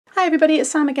Hi everybody, it's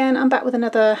Sam again. I'm back with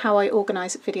another how I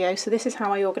organise video. So this is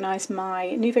how I organise my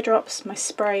Nuvo drops, my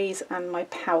sprays and my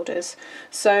powders.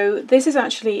 So this is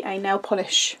actually a nail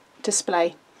polish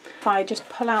display. If I just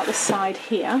pull out the side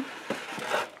here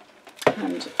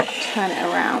and turn it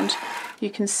around, you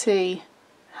can see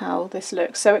how this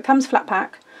looks. So it comes flat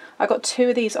pack. I got two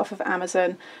of these off of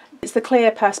Amazon. It's the clear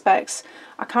perspex.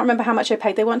 I can't remember how much I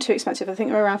paid. They weren't too expensive. I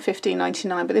think they were around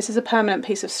 $15.99, but this is a permanent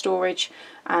piece of storage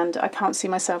and I can't see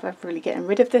myself ever really getting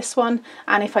rid of this one.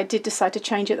 And if I did decide to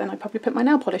change it, then I'd probably put my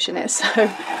nail polish in it. So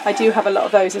I do have a lot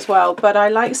of those as well. But I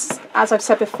like, as I've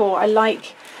said before, I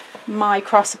like my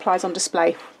craft supplies on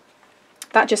display.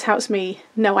 That just helps me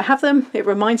know I have them. It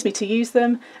reminds me to use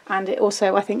them. And it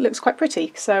also, I think, looks quite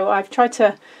pretty. So I've tried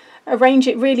to arrange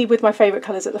it really with my favourite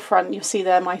colours at the front. You'll see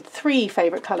there my three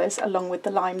favourite colours along with the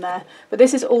lime there. But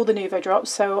this is all the Nuvo drops,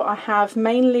 so I have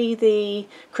mainly the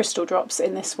crystal drops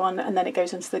in this one, and then it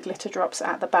goes into the glitter drops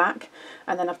at the back,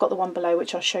 and then I've got the one below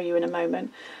which I'll show you in a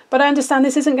moment. But I understand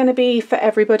this isn't going to be for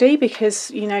everybody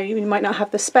because, you know, you might not have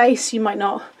the space, you might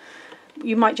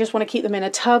just want to keep them in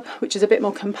a tub, which is a bit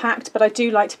more compact, but I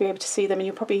do like to be able to see them, and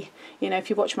you'll probably, you know,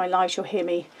 if you watch my lives, you'll hear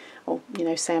me, or, you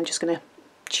know, say I'm just going to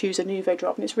choose a Nuvo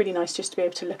drop, and it's really nice just to be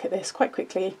able to look at this quite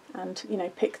quickly and, you know,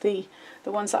 pick the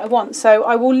ones that I want. So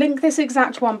I will link this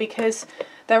exact one because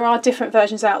there are different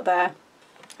versions out there,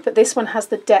 but this one has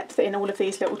the depth in all of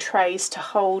these little trays to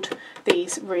hold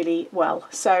these really well.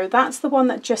 So that's the one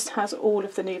that just has all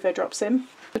of the Nuvo drops in.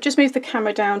 I've just moved the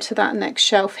camera down to that next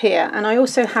shelf here, and I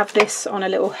also have this on a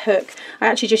little hook. I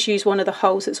actually just use one of the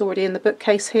holes that's already in the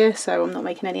bookcase here, so I'm not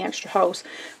making any extra holes.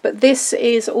 But this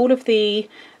is all of the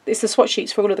it's the swatch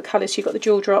sheets for all of the colours. You've got the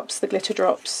jewel drops, the glitter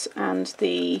drops and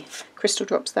the crystal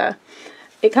drops there.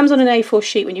 It comes on an A4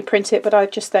 sheet when you print it, but I've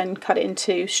just then cut it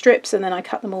into strips and then I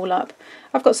cut them all up.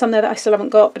 I've got some there that I still haven't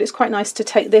got, but it's quite nice to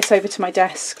take this over to my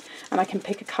desk and I can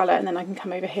pick a colour and then I can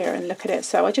come over here and look at it.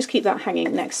 So I just keep that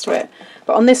hanging next to it.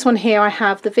 But on this one here I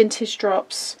have the vintage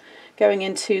drops going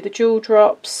into the jewel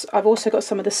drops. I've also got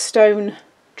some of the stone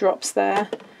drops there.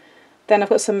 Then I've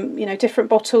got some, you know, different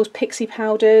bottles, pixie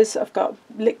powders, I've got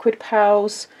liquid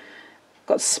pearls,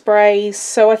 got sprays.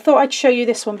 So I thought I'd show you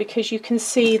this one because you can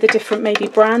see the different maybe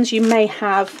brands. You may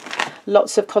have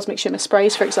lots of Cosmic Shimmer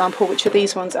sprays, for example, which are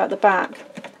these ones at the back.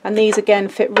 And these again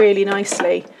fit really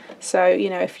nicely. So, you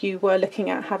know, if you were looking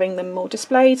at having them more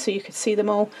displayed so you could see them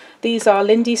all. These are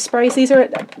Lindy's sprays.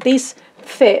 These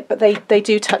fit, but they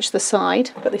do touch the side,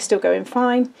 but they still go in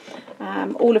fine.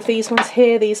 All of these ones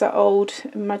here, these are old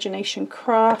Imagination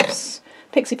Crafts.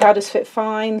 Pixie powders fit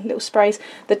fine, little sprays.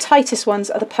 The tightest ones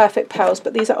are the Perfect Pearls,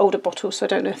 but these are older bottles, so I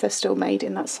don't know if they're still made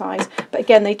in that size. But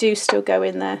again, they do still go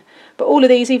in there. But all of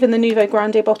these, even the Nuvo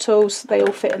Grande bottles, they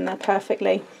all fit in there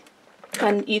perfectly.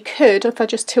 And you could, if I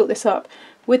just tilt this up,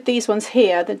 with these ones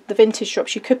here, the vintage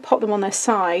drops, you could pop them on their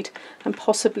side and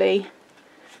possibly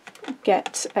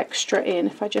get extra in.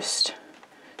 If I just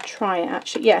try it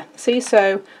actually, yeah, see,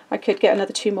 so I could get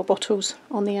another 2 more bottles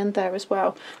on the end there as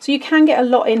well. So you can get a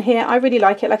lot in here. I really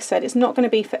like it. Like I said, it's not going to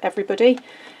be for everybody.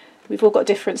 We've all got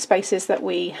different spaces that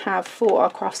we have for our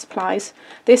craft supplies.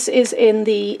 This is in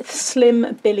the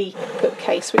Slim Billy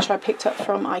bookcase, which I picked up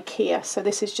from IKEA. So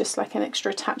this is just like an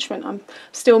extra attachment. I'm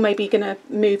still maybe going to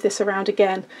move this around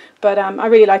again, but I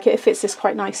really like it. It fits this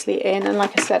quite nicely in. And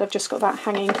like I said, I've just got that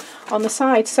hanging on the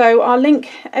side. So I'll link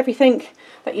everything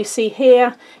that you see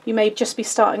here. You may just be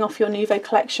starting off your Nuvo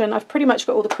collection. I've pretty much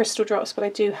got all the crystal drops, but I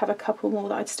do have a couple more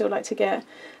that I'd still like to get.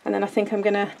 And then I think I'm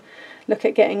going to look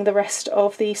at getting the rest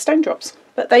of the stone drops.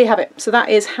 But there you have it. So that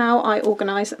is how I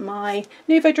organise my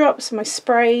Nuvo drops, my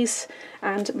sprays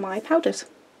and my powders.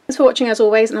 Thanks for watching as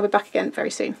always, and I'll be back again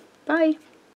very soon. Bye!